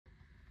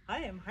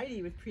Hi, I'm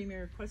Heidi with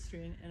Premier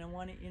Equestrian, and I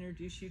want to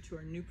introduce you to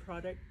our new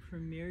product,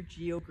 Premier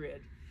Geo Grid.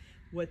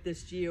 What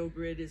this Geo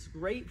Grid is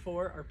great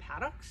for are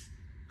paddocks,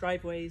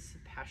 driveways,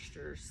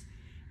 pastures,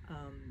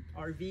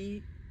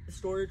 RV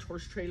storage,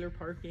 horse trailer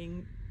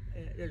parking.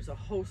 There's a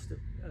host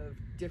of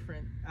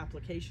different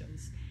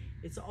applications.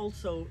 It's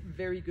also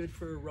very good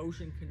for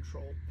erosion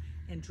control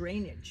and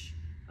drainage.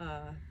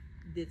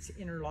 It's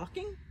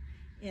interlocking,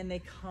 and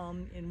they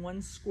come in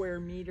 1 square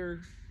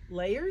meter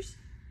layers.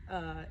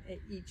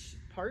 Each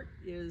part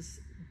is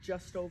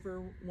just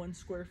over 1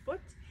 square foot,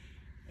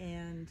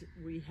 and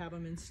we have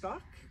them in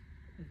stock.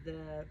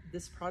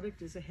 This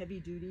product is a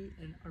heavy duty,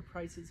 and our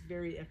price is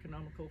very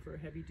economical for a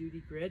heavy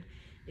duty grid.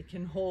 It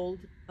can hold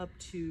up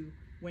to,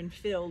 when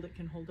filled, it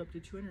can hold up to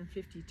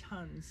 250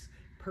 tons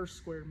per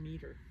square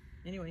meter.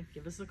 Anyway,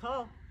 give us a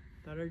call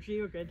about our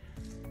Geo Grid.